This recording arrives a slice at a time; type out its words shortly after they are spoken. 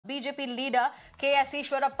BJP Leader KS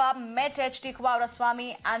Eshwarappa met HD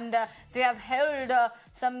Kumarasway and they have held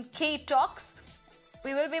some key talks.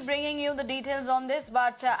 We will be bringing you the details on this,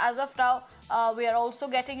 but as of now, we are also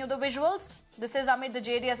getting you the visuals. This is amid the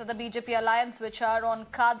JDS and the BJP Alliance, which are on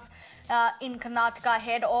cards in Karnataka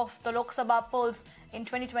ahead of the Lok Sabha polls in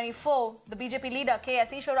 2024. The BJP leader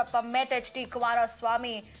KS Eshwarappa met HD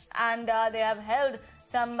Kumarasway and they have held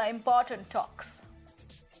some important talks.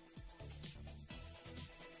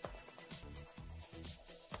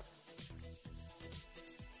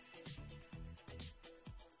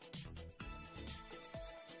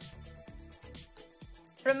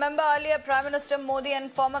 Remember earlier, Prime Minister Modi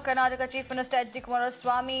and former Karnataka Chief Minister HD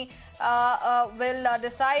Kumarasway will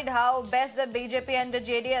decide how best the BJP and the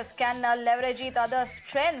JDS can leverage each other's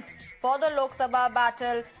strengths for the Lok Sabha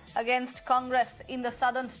battle against Congress in the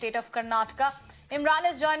southern state of Karnataka.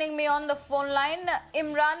 Imran is joining me on the phone line.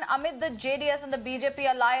 Imran, amid the JDS and the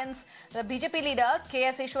BJP Alliance, the BJP leader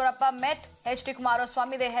KS Eshwarappa met HD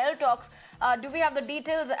Kumarasway. They held talks. Do we have the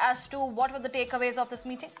details as to what were the takeaways of this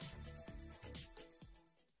meeting?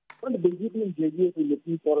 Well, the BJP and JDS are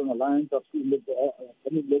looking for an alliance of the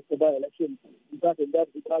coming Lok Sabha Elections. In fact, in that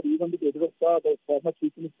regard, even with Eshwarappa, the former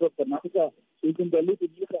Chief Minister of Karnataka, is in Delhi to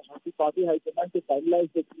meet the party high command to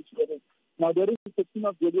finalize the speech. Now, there is a section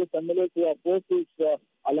of JDS MLAs who are opposed to this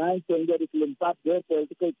alliance, saying that it will impact their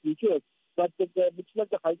political futures. But it looks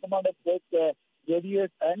like the high command of both JDS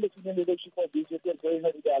and the senior leadership of BJP are going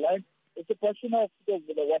ahead with the alliance. It's a question of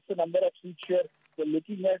what's the number of seats here. They're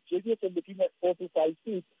looking at JDS are looking at 4 to 5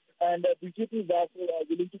 seats. And BJP is also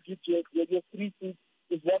willing to give JDS 3 seats,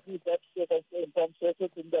 is what we got from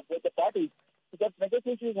sources in both the parties. So that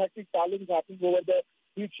negotiation is happening, challenge happening over the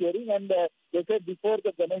seat sharing, and they said before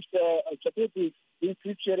the Ganesh Chaturthi, these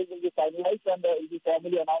seat sharing will be finalized and will be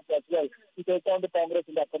formally announced as well to take on the Congress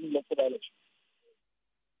in the upcoming Lok Sabha election.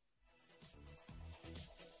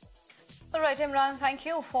 All right, Imran, thank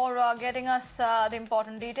you for getting us the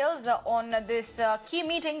important details on this key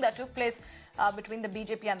meeting that took place between the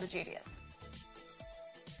BJP and the JDS.